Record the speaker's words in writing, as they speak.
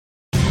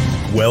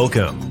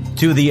Welcome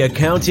to the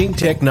Accounting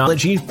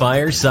Technology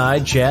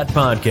Fireside Chat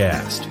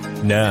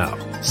Podcast. Now,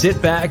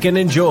 sit back and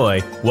enjoy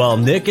while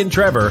Nick and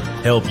Trevor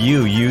help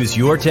you use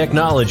your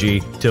technology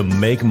to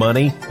make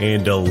money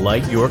and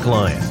delight your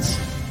clients.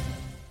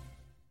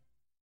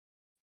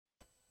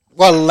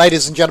 Well,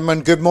 ladies and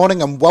gentlemen, good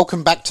morning and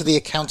welcome back to the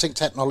Accounting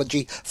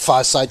Technology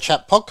Fireside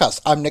Chat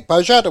Podcast. I'm Nick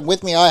Beaujard, and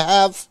with me I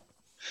have...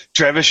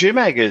 Trevor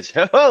Shoemakers.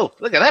 Oh,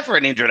 look at that for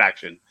an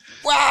introduction.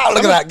 Wow,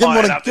 look at that. Good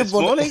morning. Good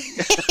morning.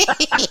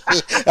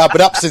 I've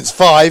been up since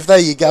 5. There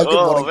you go. Good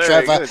morning,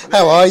 Trevor. Good.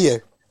 How are you?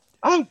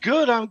 I'm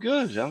good.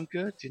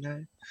 You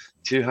know,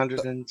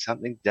 200 and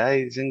something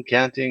days and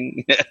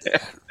counting.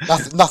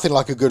 Nothing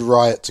like a good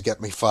riot to get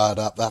me fired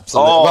up.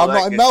 Absolutely. Well, I'm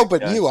not in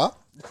Melbourne. You are.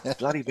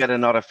 Bloody better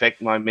not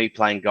affect me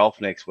playing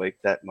golf next week.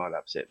 That might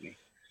upset me.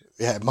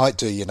 Yeah, it might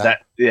do, you know.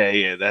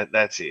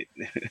 That's it.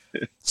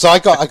 So I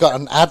got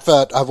an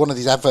advert, one of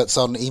these adverts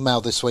on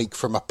email this week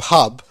from a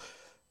pub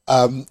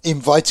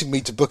inviting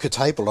me to book a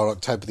table on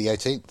October the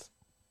 18th.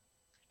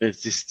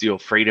 It's just your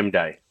Freedom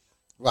Day.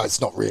 Well,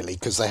 it's not really,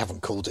 because they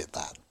haven't called it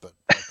that. But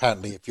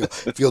apparently,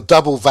 if you're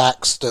double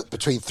vaxxed at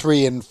between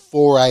 3 and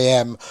 4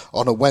 a.m.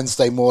 on a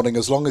Wednesday morning,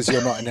 as long as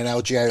you're not in an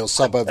LGA or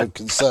suburb of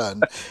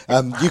concern,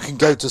 you can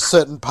go to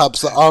certain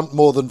pubs that aren't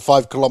more than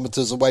 5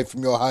 kilometres away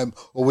from your home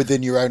or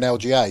within your own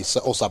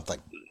LGA or something.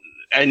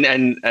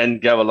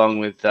 And go along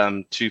with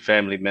 2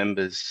 family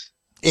members.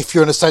 If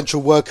you're an essential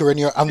worker and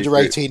you're under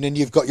 18 and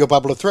you've got your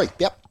bubble of 3.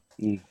 Yep.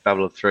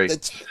 Bubble of 3.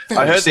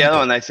 I heard the other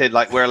one. They said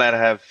we're allowed to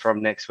have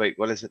from next week.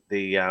 What is it?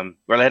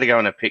 We're allowed to go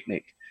on a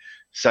picnic.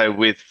 So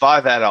with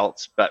 5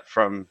 adults, but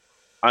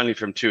only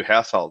from 2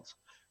 households,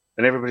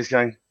 and everybody's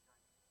going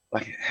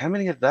how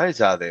many of those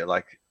are there?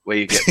 Where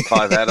you get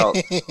 5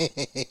 adults?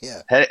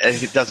 Yeah.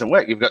 It doesn't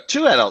work. You've got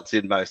 2 adults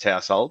in most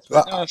households.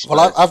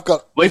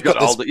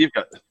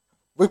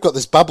 We've got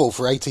this bubble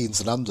for 18s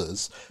and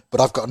unders,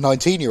 but I've got a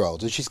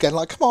 19-year-old, and she's going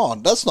come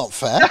on, that's not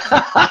fair.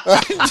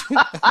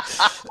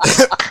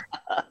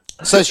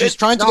 So she's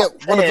trying to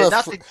get one of her.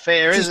 Nothing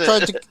fair, is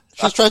it?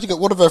 She's trying to get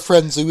one of her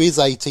friends who is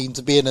 18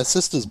 to be in her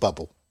sister's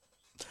bubble.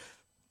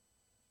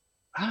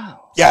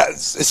 Oh. Yeah,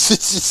 it's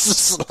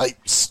just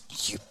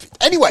stupid.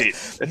 Anyway,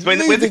 it's when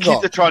the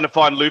kids are trying to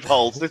find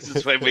loopholes. This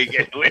is when we've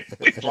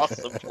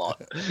lost the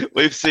plot.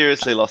 We've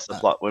seriously lost the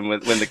plot when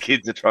the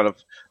kids are trying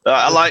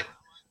to.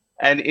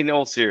 And in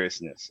all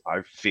seriousness,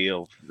 I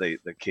feel the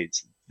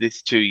kids,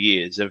 this 2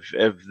 years of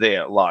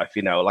their life,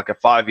 a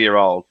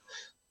 5-year-old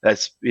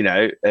that's,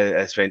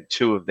 has spent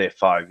 2 of their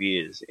 5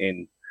 years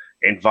in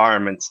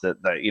environments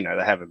that they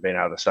haven't been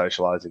able to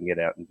socialize and get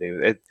out and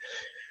do it.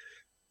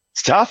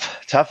 It's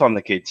tough on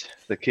the kids.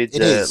 The kids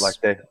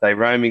they're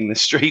roaming the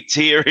streets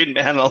here in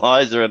Mount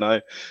Eliza, and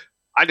I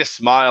just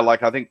smile. I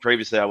think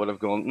previously I would have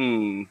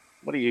gone,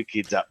 what are you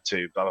kids up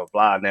to? Blah blah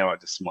blah. Now I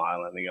just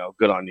smile and think, oh,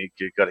 good on you.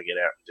 You've got to get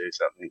out and do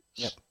something.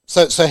 Yep.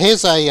 So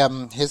here's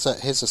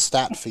a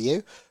stat for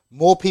you.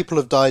 More people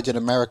have died in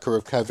America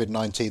of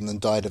COVID-19 than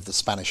died of the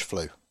Spanish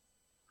flu.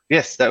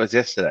 Yes, that was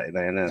yesterday.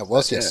 They announced. It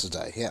was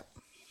yesterday. Yeah.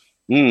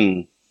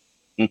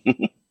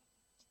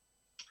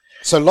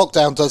 So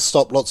lockdown does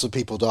stop lots of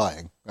people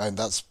dying, and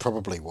that's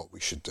probably what we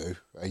should do.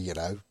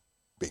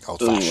 Being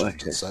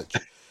old-fashioned and such.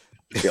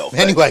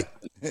 Anyway,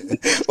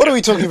 what are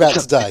we talking about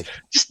today?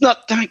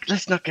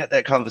 Let's not get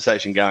that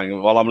conversation going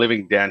while I'm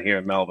living down here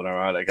in Melbourne. All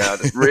right, okay.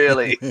 It's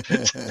really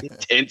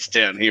intense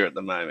down here at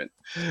the moment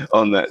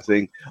on that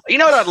thing. You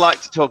know what I'd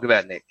like to talk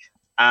about, Nick?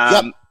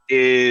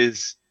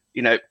 Is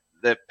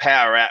the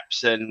Power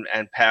Apps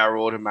and Power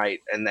Automate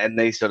and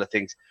these sort of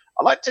things.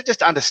 I'd like to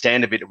just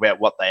understand a bit about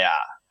what they are.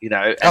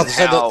 The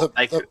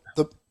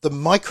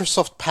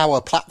Microsoft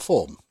Power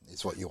Platform.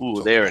 What you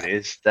want there about. It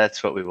is.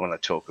 That's what we want to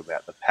talk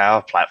about, the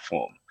Power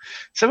Platform.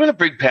 So we're going to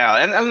bring Power,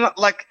 and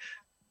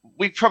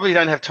we probably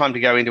don't have time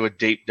to go into a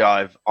deep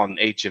dive on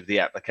each of the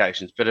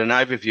applications, but an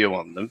overview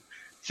on them.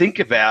 Think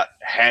about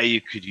how you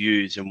could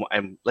use,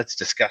 and let's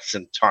discuss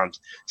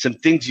some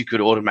things you could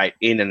automate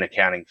in an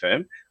accounting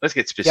firm. Let's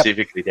get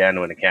specifically down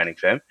to an accounting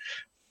firm.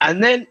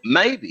 And then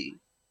maybe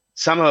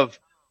some of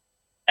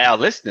our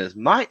listeners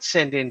might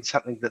send in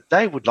something that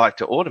they would like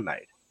to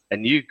automate,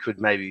 and you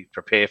could maybe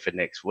prepare for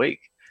next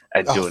week.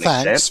 And do an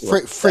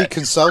example. Free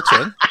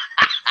consulting.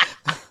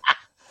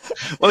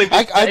 Well,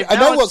 I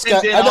know what's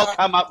going on. I'll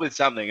come up with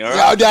something, all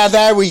right? Yeah,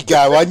 there we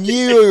go. I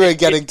knew we were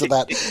getting to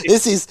that.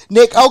 This is,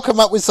 Nick, I'll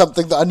come up with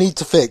something that I need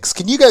to fix.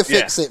 Can you go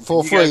fix it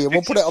for free? And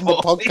we'll put it on the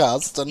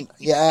podcast. And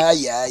yeah.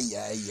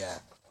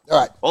 All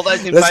right. All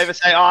those in favour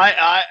say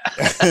aye.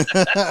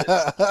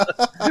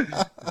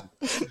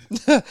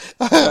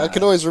 I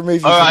can always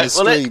remove you from the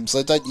stream,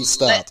 so don't you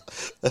start.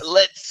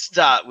 Let's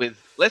start with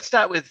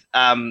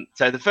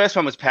so the first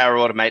one was Power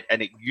Automate,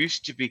 and it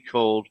used to be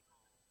called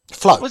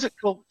Flow. What was it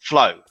called?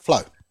 Flow.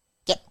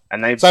 Yep.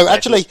 And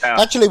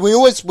actually, we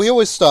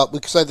always start. We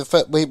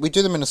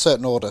do them in a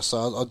certain order, so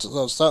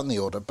I'll start in the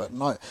order. But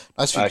nice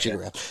for you to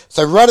figure out.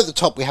 So right at the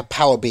top we have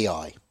Power BI.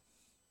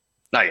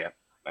 Oh yeah.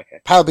 Okay.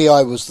 Power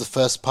BI was the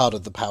first part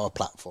of the Power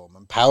Platform,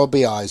 and Power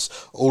BI is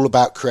all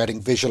about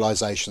creating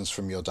visualizations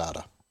from your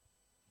data.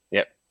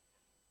 Yep.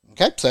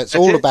 Okay, so it's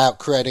all about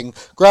creating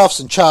graphs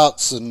and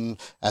charts and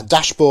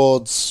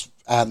dashboards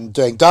and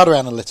doing data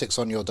analytics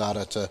on your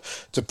data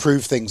to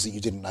prove things that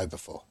you didn't know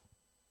before.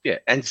 Yeah,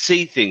 and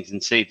see things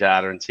and see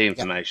data and see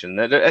information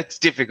that it's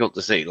difficult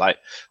to see, like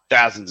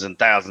thousands and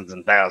thousands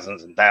and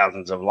thousands and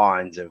thousands of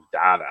lines of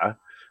data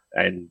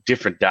and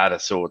different data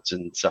sorts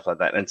and stuff like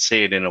that, and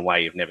see it in a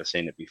way you've never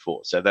seen it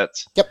before. So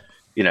that's,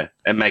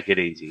 and make it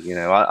easy.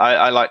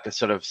 I like to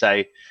sort of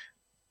say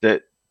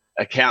that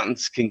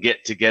accountants can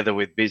get together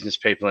with business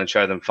people and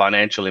show them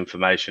financial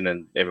information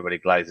and everybody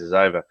glazes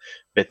over.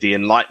 But the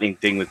enlightening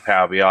thing with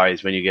Power BI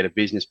is when you get a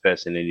business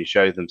person and you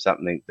show them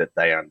something that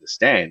they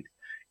understand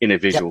in a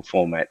visual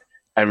format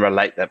and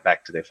relate that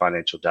back to their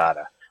financial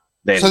data.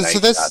 Then so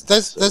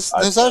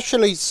there's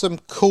actually some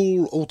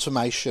cool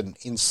automation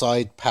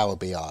inside Power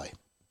BI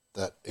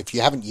that if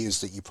you haven't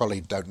used it, you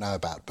probably don't know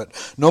about.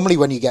 But normally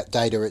when you get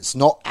data, it's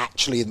not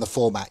actually in the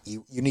format.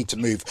 You need to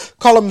move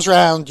columns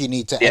around, you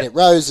need to edit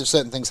rows if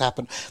certain things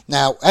happen.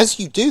 Now, as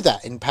you do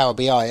that in Power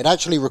BI, it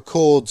actually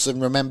records and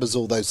remembers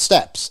all those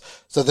steps.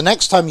 So the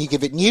next time you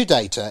give it new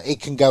data, it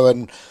can go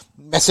and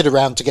mess it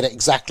around to get it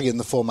exactly in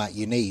the format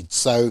you need.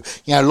 So,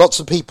 lots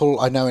of people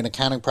I know in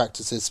accounting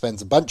practices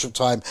spends a bunch of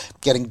time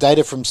getting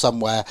data from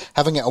somewhere,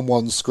 having it on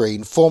one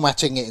screen,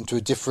 formatting it into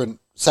a different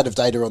set of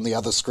data on the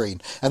other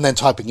screen, and then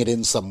typing it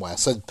in somewhere.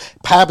 So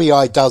Power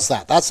BI does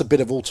that. That's a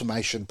bit of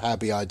automation Power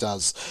BI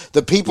does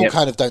that people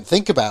kind of don't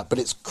think about, but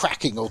it's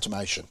cracking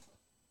automation.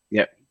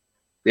 Yep.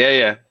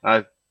 Yeah.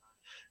 I've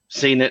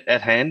seen it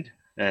at hand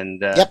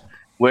and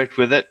worked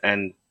with it,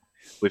 and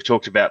we've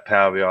talked about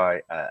Power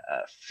BI a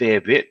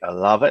fair bit. I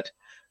love it.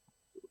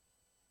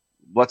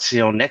 What's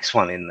your next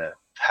one in the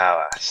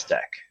Power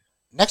stack?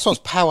 Next one's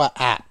Power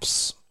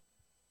Apps.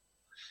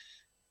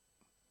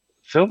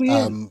 Fill me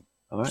in.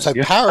 Right. So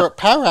Power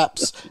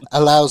Apps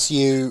allows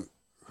you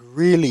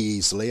really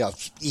easily,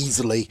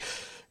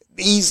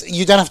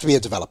 you don't have to be a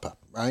developer,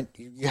 right?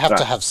 You have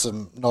to have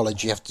some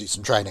knowledge, you have to do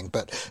some training,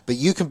 but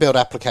you can build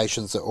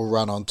applications that will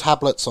run on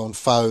tablets, on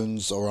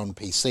phones, or on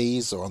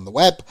PCs, or on the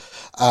web,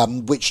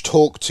 which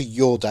talk to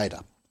your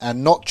data,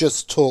 and not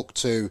just talk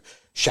to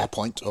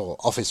SharePoint or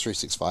Office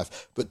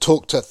 365, but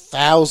talk to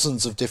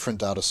thousands of different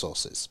data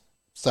sources.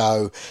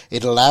 So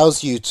it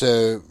allows you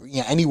to,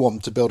 anyone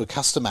to build a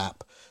custom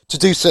app to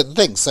do certain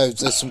things. So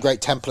there's some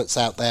great templates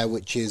out there,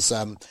 which is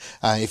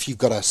if you've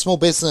got a small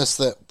business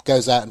that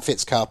goes out and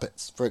fits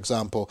carpets, for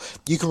example,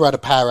 you can write a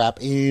Power App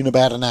in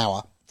about an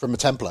hour from a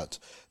template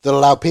that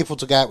allow people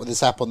to go out with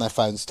this app on their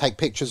phones, take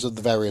pictures of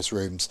the various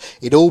rooms,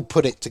 it all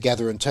put it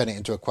together and turn it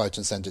into a quote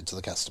and send it to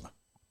the customer.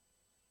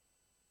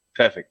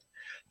 Perfect.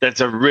 That's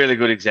a really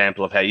good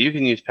example of how you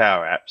can use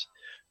Power Apps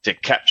to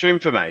capture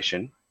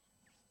information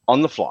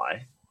on the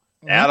fly,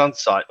 out on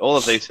site, all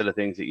of these sort of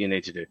things that you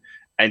need to do,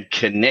 and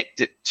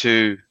connect it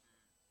to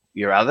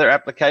your other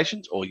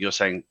applications, or you're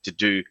saying to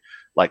do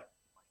like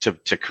to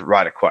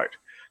write a quote.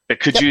 But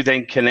could you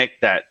then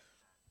connect that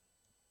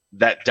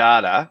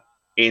data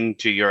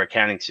into your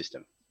accounting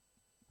system?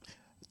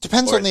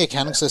 Depends on the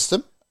accounting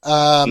system,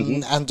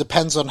 and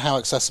depends on how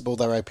accessible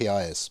their API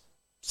is.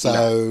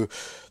 So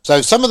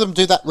some of them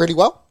do that really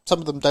well. Some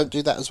of them don't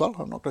do that as well.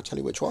 I'm not going to tell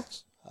you which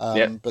ones.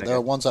 But there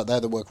are ones out there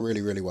that work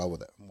really, really well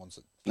with it, and ones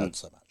that don't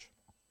so much.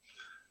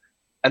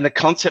 And the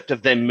concept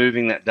of them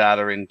moving that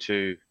data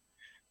into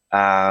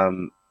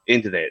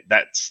there,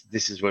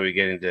 this is where we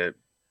get into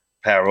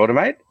Power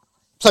Automate.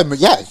 So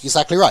yeah,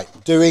 exactly right.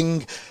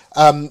 Doing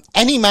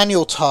any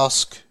manual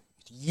task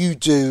you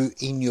do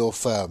in your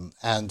firm.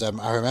 And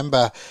I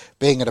remember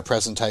being at a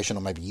presentation,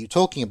 or maybe you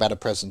talking about a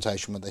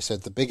presentation, where they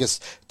said the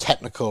biggest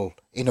technical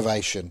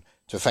innovation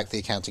to affect the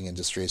accounting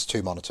industry is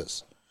 2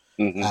 monitors.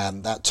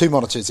 And that 2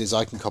 monitors is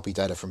I can copy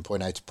data from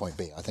point A to point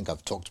B. I think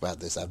I've talked about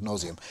this ad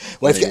nauseum.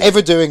 Well, if you're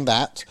ever doing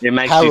that, it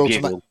makes you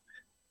giggle.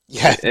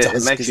 Yeah,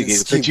 it makes you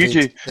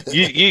giggle. But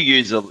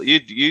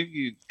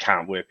you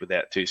can't work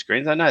without 2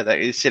 screens. I know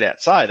that. You sit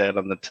outside out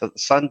on the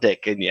sun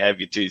deck and you have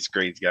your 2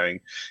 screens going.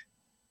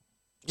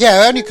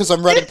 Yeah, only because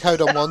I'm running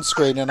code on one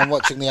screen and I'm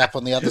watching the app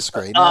on the other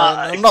screen.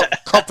 I'm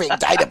not copying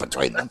data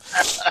between them.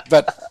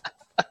 But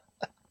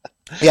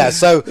yeah,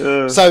 so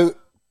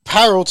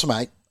Power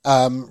Automate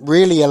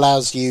really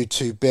allows you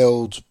to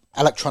build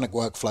electronic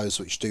workflows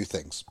which do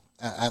things.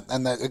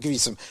 And I'll give you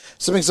some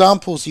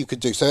examples you could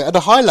do. So at a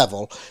high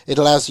level, it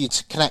allows you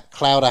to connect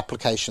cloud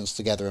applications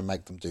together and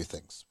make them do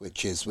things,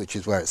 which is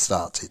where it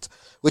started,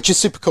 which is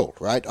super cool,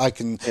 right?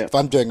 If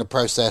I'm doing a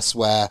process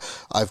where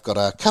I've got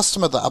a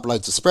customer that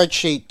uploads a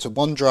spreadsheet to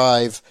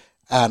OneDrive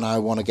and I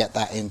want to get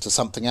that into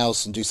something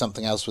else and do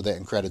something else with it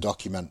and create a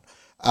document,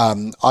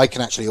 I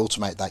can actually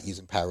automate that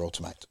using Power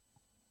Automate.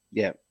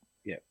 Yeah.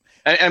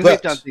 And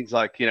we've done things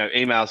like,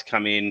 emails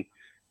come in,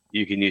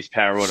 you can use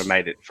Power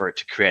Automate for it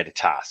to create a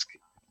task.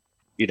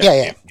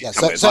 Yeah.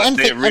 So like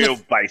they're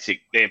basic.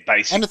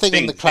 Anything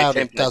in the cloud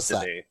it does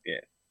that.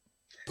 Yeah.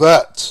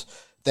 But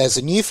there's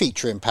a new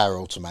feature in Power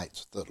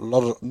Automate that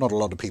not a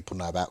lot of people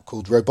know about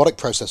called robotic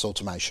process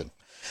automation.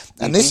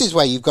 And this is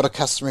where you've got a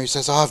customer who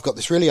says, I've got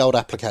this really old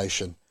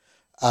application.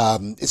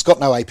 It's got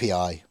no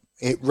API.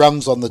 It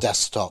runs on the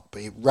desktop.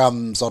 It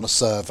runs on a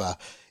server.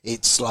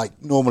 It's like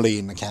normally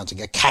in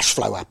accounting, a cash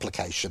flow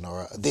application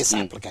or this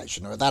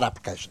application or that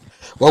application.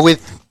 Well,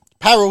 with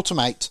Power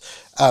Automate,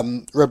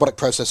 robotic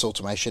process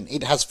automation,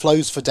 it has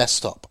flows for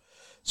desktop.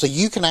 So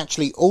you can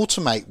actually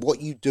automate what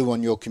you do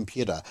on your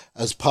computer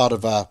as part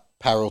of a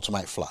Power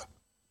Automate flow.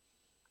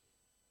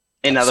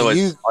 In other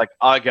words, like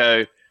I've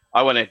got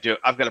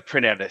to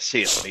print out a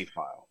CSV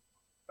file.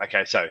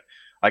 Okay, so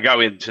I go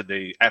into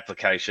the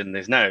application,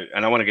 and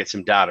I want to get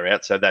some data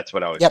out, so that's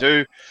what I would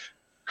do.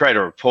 Create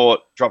a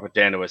report, drop it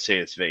down to a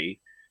CSV.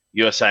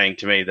 You're saying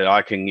to me that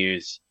I can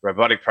use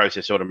robotic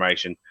process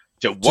automation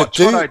to watch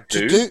what I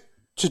do?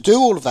 To do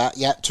all of that,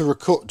 to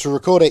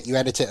record it, you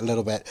edit it a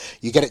little bit,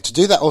 you get it to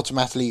do that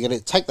automatically, you get it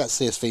to take that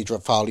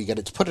CSV file, you get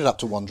it to put it up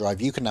to OneDrive,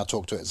 you can now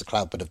talk to it as a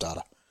cloud bit of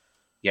data.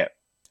 Yeah.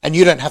 And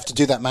you don't have to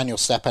do that manual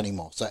step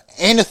anymore. So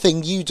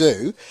anything you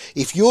do,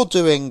 if you're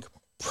doing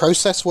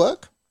process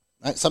work,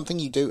 right, something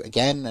you do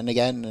again and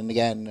again and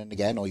again and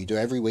again, or you do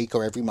every week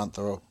or every month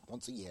or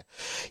once a year,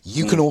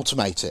 you can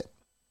automate it.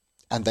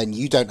 And then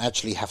you don't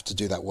actually have to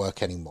do that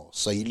work anymore.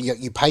 So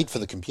you paid for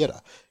the computer.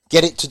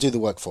 Get it to do the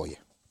work for you.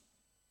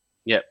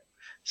 Yep.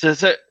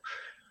 So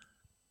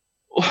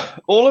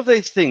all of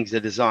these things are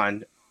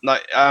designed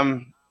like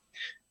I've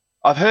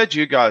heard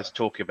you guys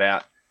talk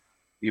about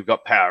you've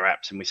got Power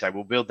Apps and we say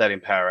we'll build that in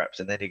Power Apps,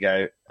 and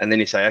then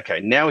you say, okay,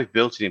 now we've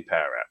built it in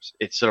Power Apps.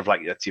 It's sort of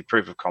like that's your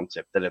proof of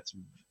concept that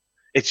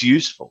it's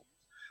useful.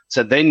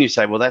 So then you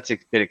say, well, that's a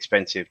bit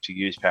expensive to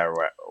use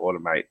Power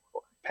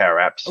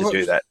Apps to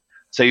do that.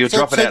 So you'll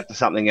drop it out to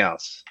something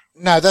else.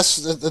 No, that's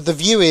the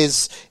view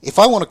is if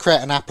I want to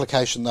create an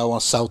application that I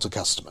want to sell to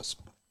customers.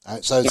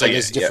 So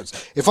there's a difference.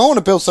 Yeah. If I want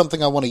to build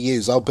something I want to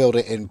use, I'll build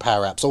it in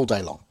Power Apps all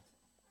day long.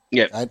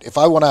 Yeah. Right? If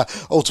I want to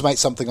automate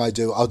something I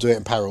do, I'll do it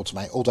in Power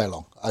Automate all day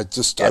long. I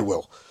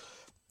will.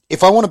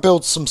 If I want to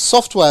build some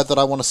software that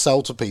I want to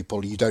sell to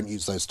people, you don't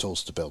use those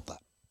tools to build that.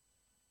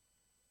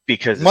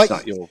 Because it's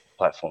not your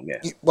platform,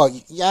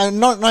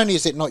 not only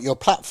is it not your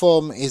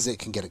platform, it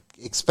can get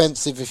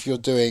expensive if you're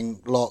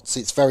doing lots.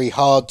 It's very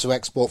hard to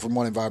export from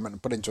one environment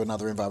and put into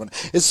another environment.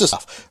 It's just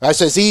stuff, right?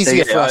 So it's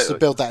easier for us to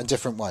build that in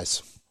different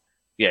ways.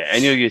 Yeah,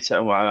 and you'll use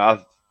some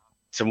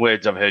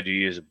words I've heard you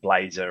use,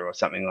 Blazor or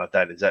something like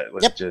that. Is that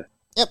what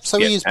Yep. So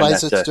we use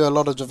Blazor to do a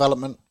lot of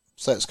development.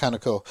 So it's kind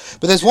of cool.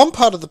 But there's one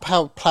part of the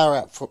Power two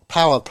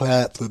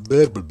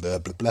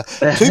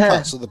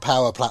parts of the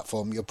Power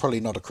Platform you're probably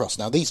not across.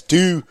 Now, these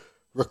do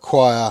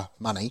require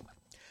money,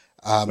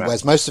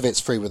 whereas most of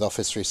it's free with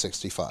Office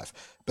 365.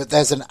 But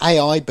there's an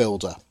AI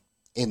builder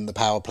in the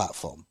Power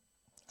Platform,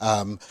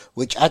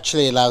 which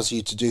actually allows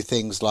you to do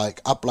things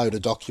like upload a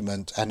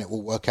document and it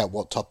will work out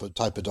what type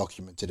of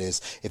document it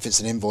is. If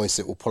it's an invoice,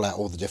 it will pull out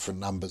all the different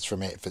numbers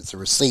from it. If it's a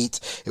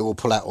receipt, it will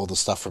pull out all the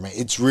stuff from it.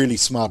 It's really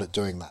smart at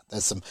doing that.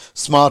 There's some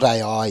smart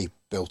AI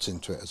built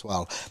into it as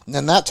well. And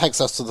then that takes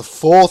us to the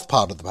fourth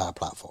part of the Power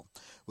Platform,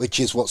 which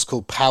is what's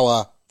called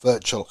Power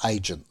Virtual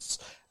Agents.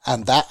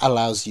 And that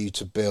allows you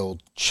to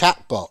build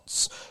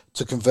chatbots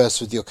to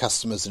converse with your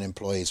customers and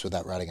employees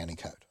without writing any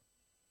code.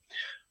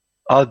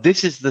 Oh,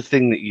 this is the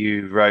thing that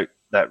you wrote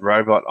that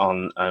robot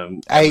on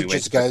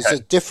ages ago. It's a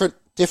different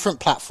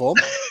platform,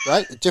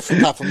 right? A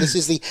different platform. This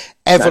is the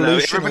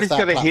evolution of that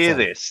platform. Everybody's got to hear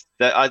this.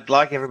 I'd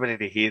like everybody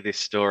to hear this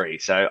story.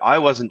 So I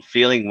wasn't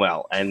feeling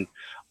well, and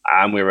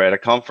we were at a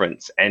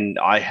conference, and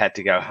I had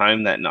to go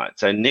home that night.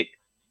 So Nick,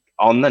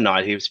 on the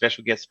night, he was a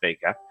special guest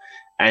speaker,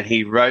 and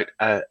he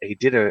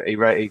did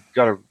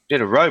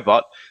a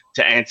robot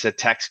to answer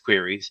tax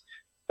queries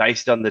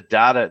based on the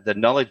data, the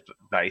knowledge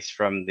base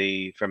from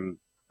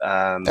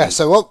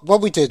so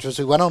what we did was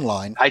we went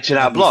online.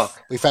 H&R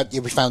Block. We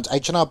found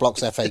H&R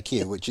Block's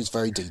FAQ, which is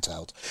very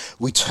detailed.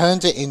 We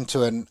turned it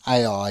into an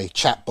AI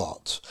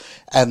chatbot,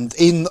 and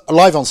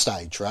live on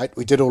stage, right?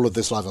 We did all of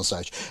this live on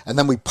stage, and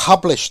then we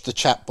published the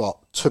chatbot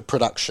to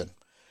production,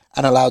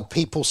 and allowed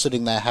people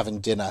sitting there having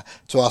dinner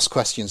to ask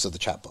questions of the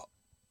chatbot.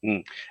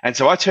 And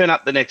so I turn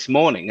up the next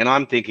morning, and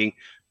I'm thinking,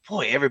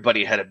 boy,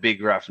 everybody had a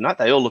big rough night.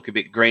 They all look a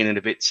bit green and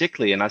a bit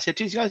sickly. And I said,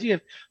 geez, guys, you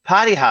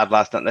party hard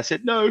last night. And they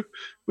said, no,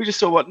 we just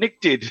saw what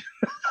Nick did.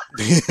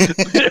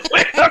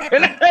 We're not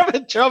going to have a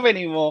job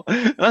anymore.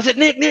 And I said,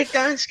 Nick,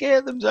 don't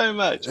scare them so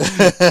much.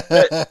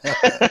 I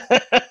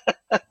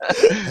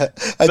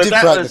did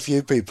frighten a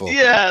few people.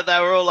 Yeah, they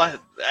were all like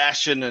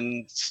ashen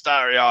and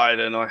starry-eyed,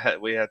 and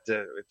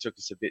it took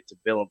us a bit to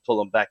pull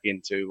them back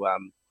into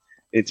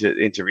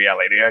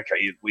reality.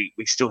 Okay,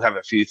 we still have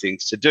a few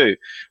things to do.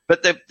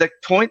 But the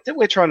point that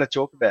we're trying to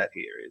talk about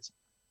here is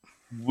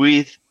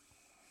with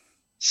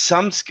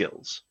some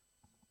skills,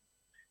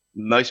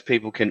 most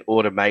people can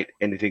automate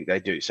anything they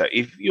do. So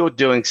if you're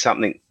doing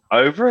something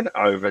over and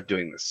over,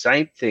 doing the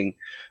same thing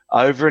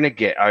over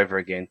and over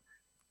again,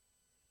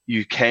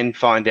 you can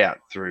find out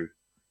through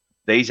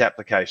these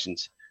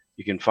applications,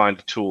 you can find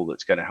a tool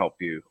that's going to help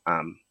you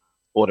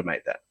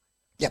automate that.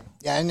 Yeah,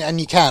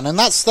 and you can, and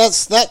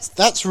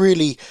that's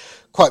really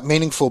quite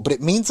meaningful. But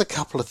it means a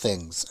couple of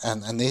things,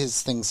 and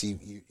there's things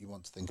you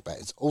want to think about.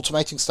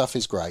 Automating stuff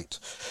is great,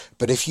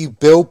 but if you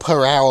bill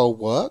per hour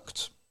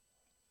worked,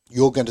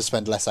 you're going to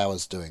spend less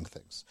hours doing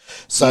things.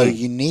 So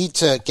you need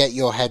to get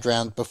your head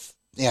around,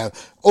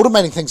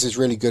 automating things is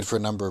really good for a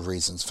number of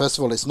reasons. First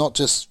of all, it's not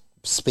just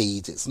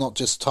speed, it's not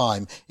just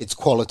time, it's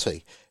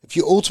quality. If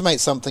you automate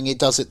something, it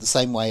does it the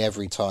same way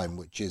every time,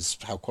 which is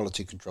how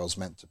quality control is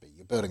meant to be.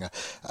 You're building a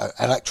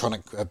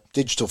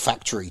digital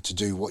factory to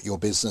do what your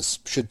business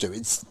should do.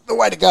 It's the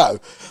way to go.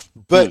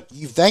 But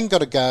you've then got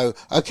to go,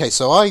 okay,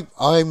 so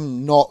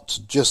I'm not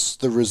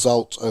just the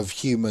result of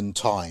human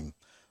time.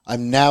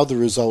 I'm now the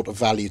result of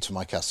value to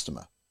my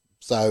customer.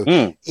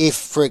 So if,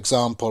 for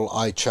example,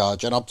 I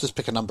charge, and I'll just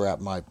pick a number out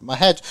of my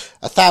head,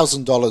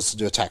 $1,000 to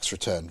do a tax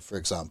return, for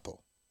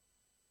example,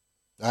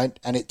 right?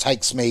 And it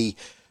takes me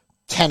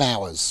 10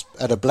 hours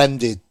at a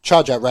blended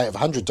charge-out rate of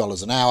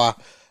 $100 an hour,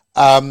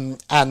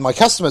 and my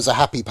customers are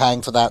happy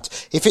paying for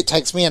that. If it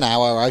takes me an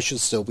hour, I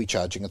should still be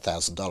charging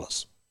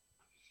 $1,000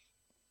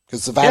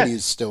 because the value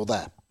is still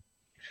there.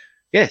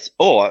 Yes,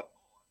 or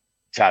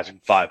charge them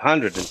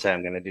 500 and say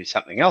I'm going to do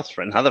something else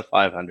for another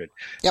 500.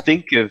 Yep.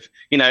 Think of,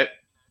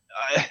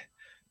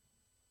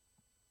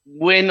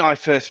 when I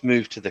first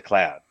moved to the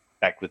cloud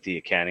back with the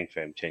accounting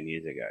firm 10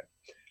 years ago,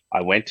 I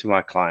went to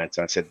my clients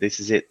and I said, this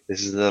is it.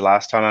 This is the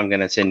last time I'm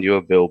going to send you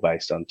a bill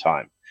based on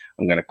time.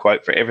 I'm going to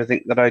quote for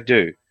everything that I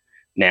do.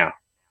 Now,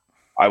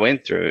 I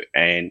went through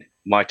and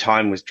my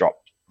time was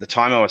dropped. The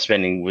time I was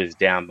spending was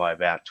down by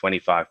about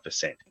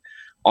 25%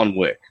 on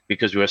work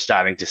because we were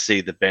starting to see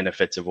the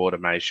benefits of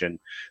automation,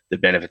 the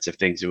benefits of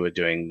things we were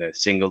doing, the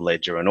single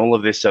ledger and all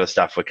of this sort of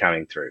stuff were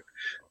coming through.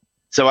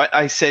 So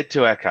I said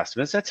to our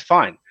customers, that's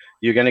fine.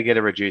 You're going to get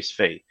a reduced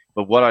fee.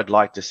 But what I'd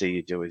like to see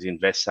you do is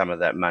invest some of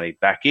that money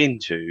back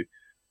into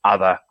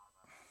other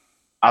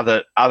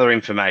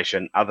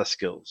information, other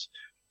skills,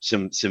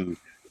 some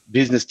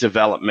business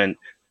development.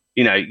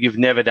 You've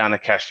never done a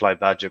cash flow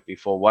budget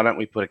before. Why don't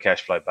we put a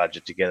cash flow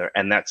budget together?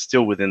 And that's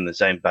still within the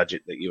same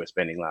budget that you were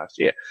spending last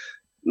year.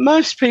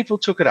 Most people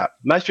took it up.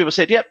 Most people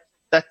said, yep,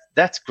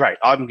 that's great.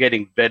 I'm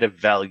getting better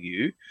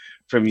value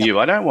from you.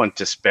 I don't want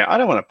to pay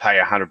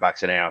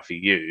 $100 an hour for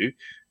you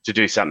to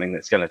do something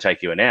that's going to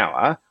take you an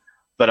hour.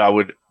 But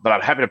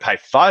I'm happy to pay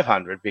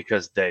 500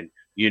 because then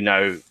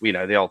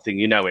the old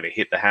thing, where to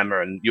hit the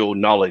hammer and your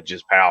knowledge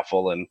is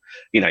powerful and,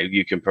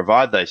 you can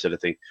provide those sort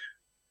of things.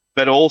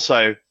 But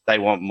also they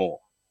want more.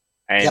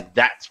 And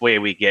that's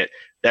where we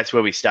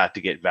start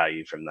to get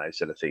value from those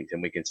sort of things.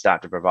 And we can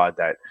start to provide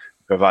that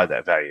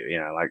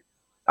value. Like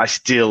I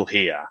still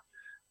hear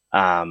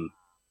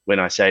when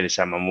I say to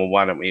someone, well,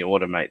 why don't we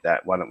automate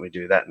that? Why don't we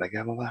do that? And they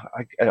go, well,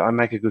 I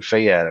make a good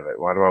fee out of it.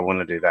 Why do I want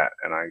to do that?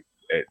 And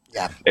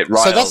it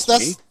riles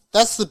me.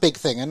 That's the big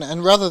thing,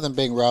 and rather than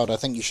being riled, I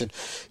think you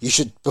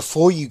should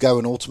before you go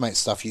and automate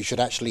stuff, you should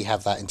actually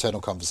have that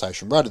internal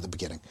conversation right at the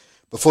beginning,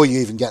 before you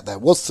even get there.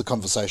 What's the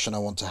conversation I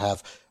want to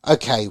have?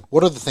 Okay,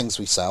 what are the things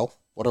we sell?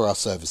 What are our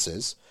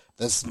services?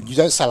 You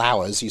don't sell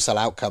hours, you sell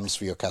outcomes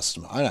for your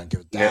customer. I don't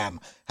give a damn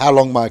how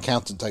long my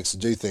accountant takes to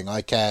do thing.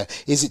 I care,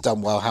 is it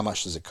done well? How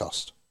much does it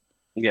cost?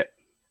 Yeah.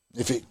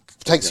 If it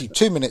takes you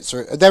 2 minutes,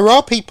 there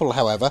are people,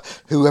 however,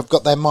 who have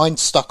got their mind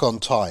stuck on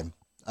time.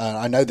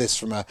 I know this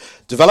from a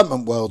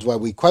development world where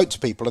we quote to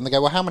people and they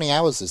go, well, how many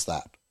hours is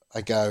that?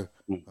 I go,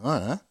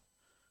 I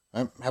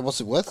don't know.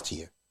 What's it worth to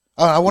you?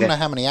 Oh, I want to know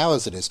how many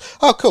hours it is.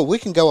 Oh, cool. We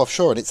can go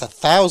offshore and it's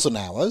 1,000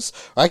 hours.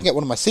 Or I can get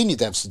one of my senior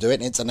devs to do it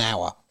and it's an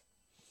hour.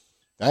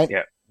 Right?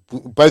 Yeah.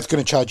 We're both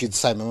going to charge you the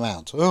same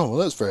amount. Oh, well,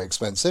 that's very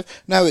expensive.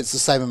 No, it's the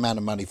same amount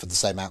of money for the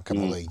same outcome,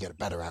 although you get a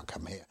better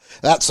outcome here.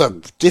 That's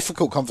a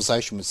difficult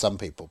conversation with some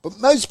people, but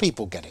most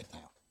people get it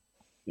now.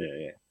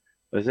 Yeah.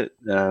 Was it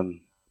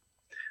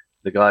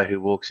the guy who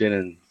walks in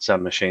and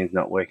some machine's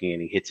not working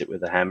and he hits it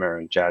with a hammer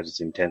and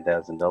charges him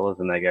 $10,000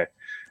 and they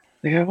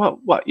go,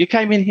 what? You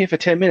came in here for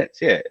 10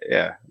 minutes?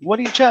 Yeah. What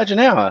do you charge an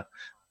hour?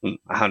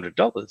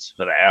 $100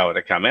 for the hour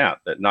to come out,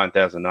 but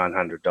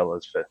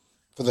 $9,900 for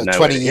the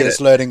 20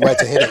 years learning where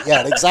to hit it.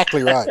 Yeah,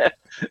 exactly right.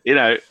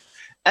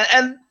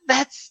 And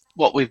that's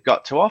what we've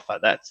got to offer.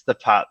 That's the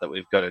part that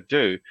we've got to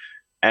do.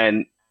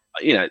 And,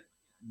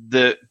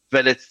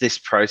 but it's this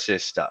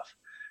process stuff.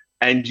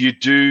 And you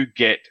do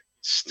get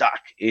stuck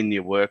in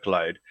your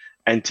workload,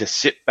 and to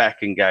sit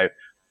back and go,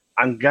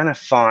 I'm going to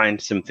find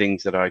some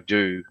things that I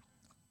do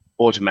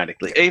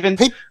automatically. Even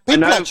people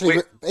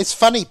actually, it's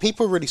funny,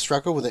 people really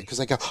struggle with it because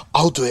they go,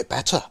 I'll do it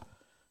better.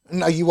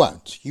 No, you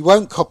won't. You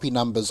won't copy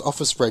numbers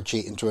off a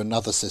spreadsheet into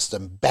another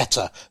system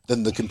better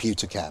than the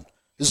computer can.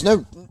 It's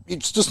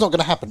just not going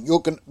to happen.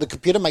 The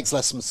computer makes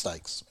less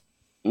mistakes.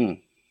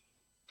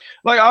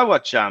 Like I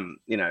watch,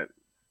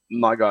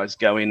 my guys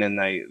go in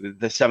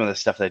and some of the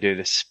stuff they do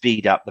to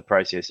speed up the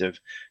process of,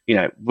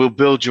 we'll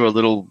build you a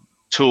little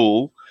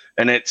tool,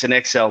 and it's an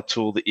Excel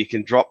tool that you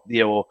can drop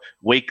your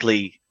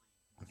weekly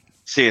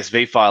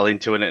CSV file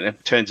into, and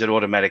it turns it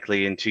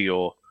automatically into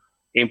your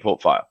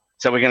import file.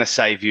 So we're going to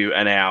save you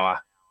an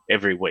hour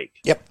every week.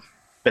 Yep.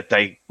 But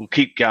they will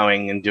keep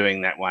going and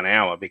doing that 1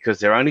 hour because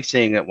they're only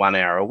seeing it 1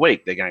 hour a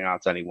week. They're going,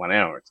 it's only 1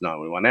 hour. It's not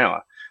only 1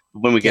 hour.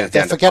 But when we get it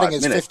down to 5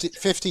 minutes, it's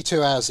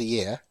 52 hours a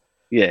year.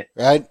 Yeah.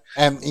 Right?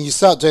 And you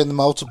start doing the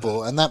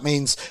multiple, and that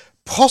means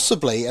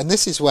Possibly, and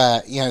this is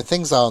where,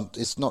 things aren't,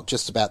 it's not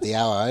just about the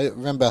hour. I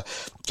remember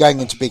going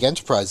into big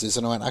enterprises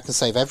and I went, I can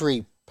save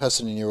every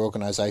person in your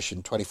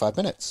organization 25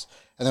 minutes.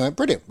 And they went,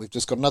 brilliant, we've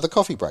just got another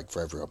coffee break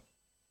for everyone.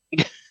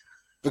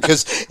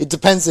 Because it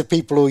depends if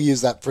people will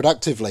use that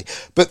productively.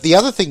 But the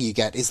other thing you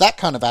get is that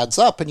kind of adds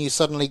up and you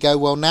suddenly go,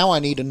 well, now I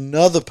need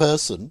another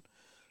person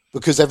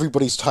because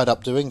everybody's tied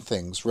up doing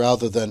things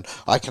rather than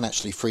I can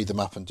actually free them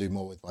up and do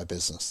more with my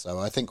business. So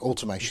I think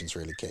automation's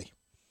really key.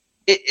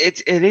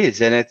 It is,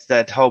 and it's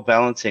that whole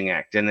balancing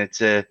act, and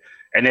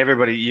and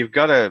everybody, you've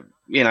got to,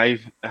 we're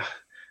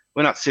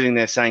not sitting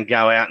there saying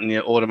go out and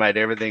automate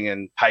everything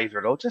and pay for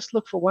it all. Just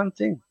look for one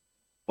thing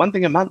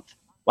a month,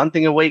 one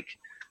thing a week,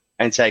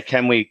 and say,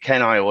 can I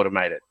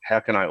automate it?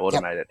 How can I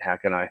automate it? How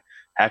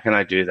can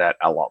I do that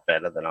a lot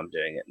better than I'm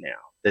doing it now?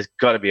 There's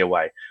got to be a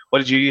way. What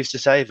did you used to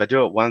say? If I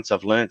do it once,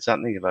 I've learned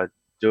something. If I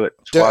do it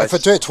twice, if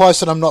I do it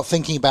twice and I'm not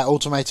thinking about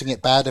automating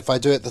it, bad. If I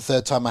do it the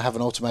third time I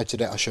haven't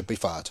automated it, I should be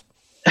fired.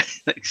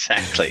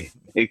 Exactly.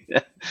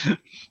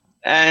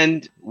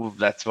 And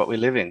that's what we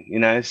live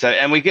in, so,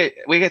 and we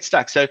get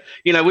stuck. So,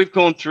 we've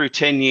gone through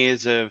 10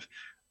 years of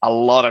a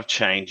lot of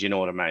change in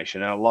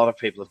automation, and a lot of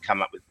people have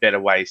come up with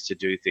better ways to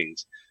do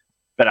things.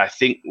 But I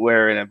think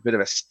we're in a bit of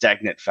a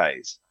stagnant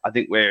phase. I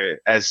think we're,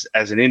 as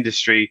an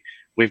industry,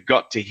 we've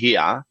got to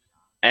here,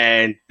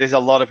 and there's a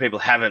lot of people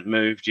haven't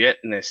moved yet,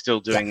 and they're still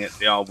doing it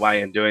the old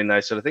way and doing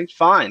those sort of things.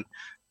 Fine.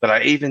 But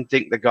I even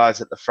think the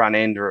guys at the front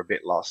end are a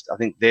bit lost. I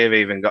think they've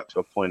even got to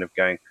a point of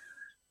going,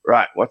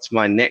 right, what's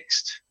my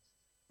next,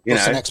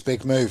 what's the next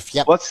big move?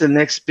 Yep. What's the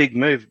next big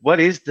move? What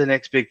is the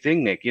next big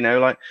thing, Nick?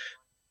 We're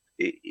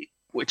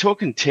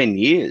talking 10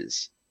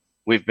 years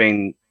we've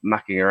been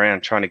mucking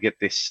around trying to get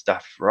this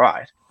stuff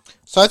right.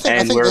 So I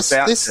think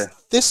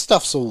this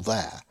stuff's all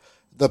there.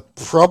 The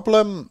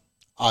problem,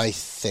 I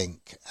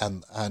think,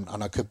 and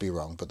I could be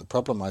wrong, but the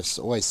problem I've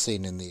always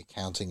seen in the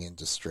accounting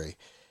industry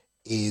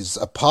is,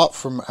 apart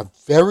from a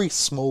very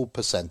small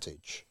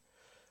percentage,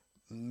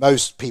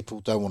 most people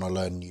don't want to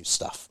learn new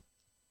stuff.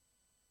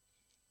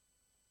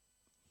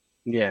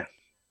 Yeah.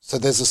 So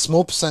there's a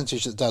small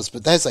percentage that does,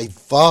 but there's a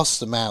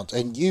vast amount.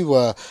 And you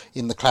were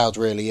in the cloud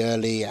really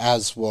early,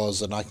 as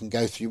was, and I can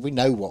go through, we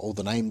know what all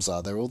the names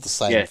are. They're all the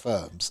same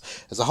firms.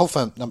 There's a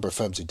whole number of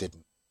firms who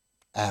didn't.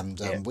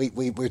 And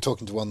we were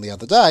talking to one the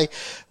other day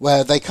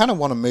where they kind of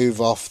want to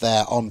move off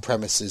their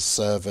on-premises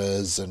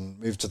servers and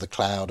move to the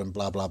cloud and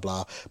blah, blah,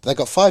 blah. But they've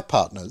got 5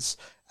 partners,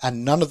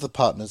 and none of the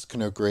partners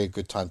can agree a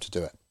good time to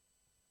do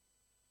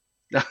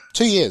it.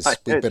 2 years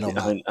we've been on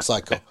that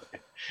cycle.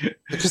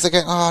 Because they're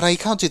going, oh, no, you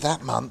can't do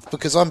that month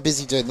because I'm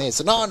busy doing this.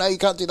 And, oh, no, you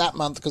can't do that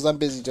month because I'm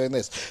busy doing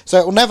this. So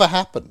it will never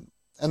happen.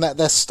 And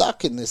they're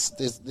stuck in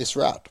this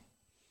rut.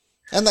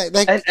 And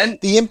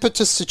the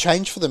impetus to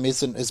change for them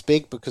isn't as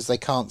big because they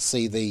can't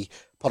see the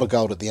pot of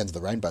gold at the end of the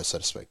rainbow, so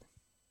to speak.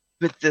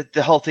 But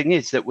the whole thing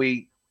is that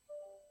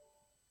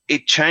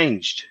it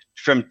changed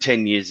from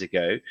 10 years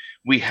ago.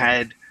 We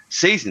had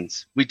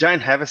seasons. We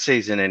don't have a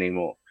season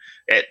anymore.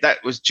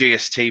 That was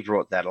GST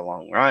brought that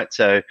along, right?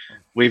 So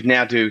we've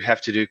now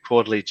have to do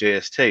quarterly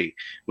GST.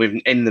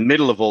 In the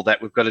middle of all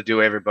that, we've got to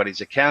do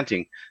everybody's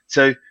accounting.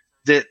 So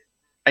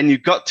and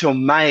you've got till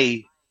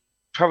May,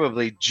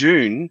 probably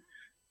June,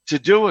 to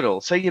do it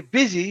all. So you're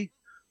busy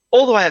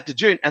all the way up to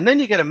June, and then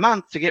you get a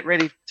month to get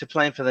ready to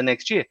plan for the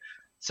next year.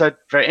 So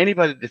for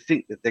anybody to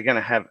think that they're going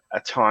to have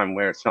a time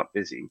where it's not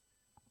busy,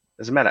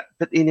 doesn't matter.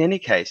 But in any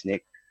case,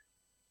 Nick,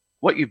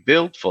 what you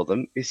build for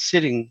them is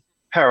sitting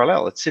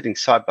parallel. It's sitting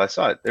side by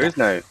side. There's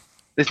no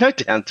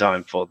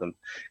downtime for them.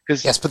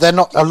 Yes, but they're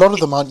not. A lot of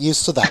them aren't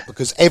used to that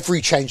because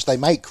every change they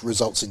make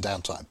results in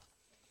downtime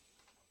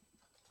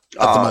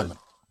at the moment.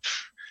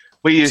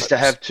 We used to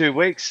have 2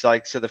 weeks,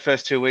 so the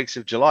first 2 weeks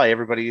of July,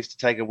 everybody used to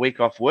take a week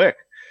off work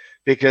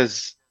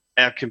because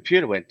our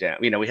computer went down.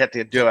 We had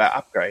to do our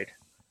upgrade.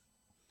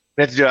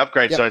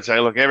 So I'd say,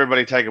 look,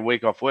 everybody take a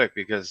week off work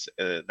because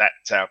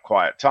that's our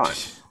quiet time.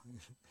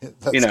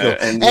 That's cool.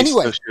 And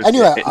anyway,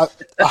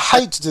 I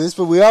hate to do this,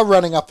 but we are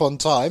running up on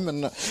time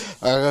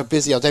and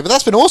busy all day. But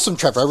that's been awesome,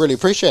 Trevor. I really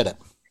appreciate it.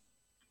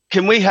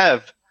 Can we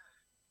have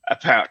a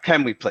power?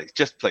 Can we please,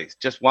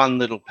 just one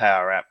little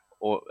power app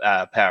or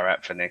power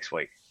app for next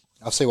week?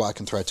 I'll see what I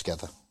can throw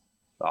together.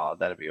 Oh,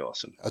 that'd be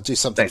awesome. I'll do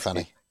something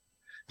funny.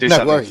 Do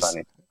something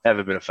funny. Have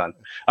a bit of fun.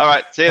 All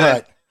right. See you then.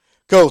 Right.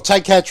 Cool.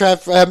 Take care,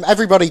 Trev.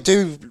 Everybody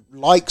do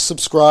like,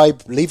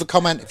 subscribe, leave a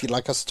comment if you'd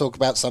like us to talk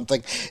about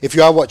something. If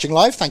you are watching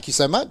live, thank you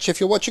so much. If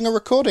you're watching a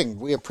recording,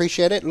 we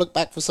appreciate it. Look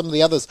back for some of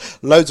the others.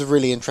 Loads of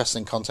really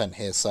interesting content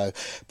here. So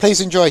please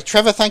enjoy.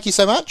 Trevor, thank you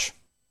so much.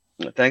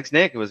 Thanks,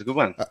 Nick. It was a good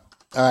one. All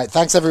right.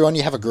 Thanks, everyone.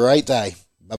 You have a great day.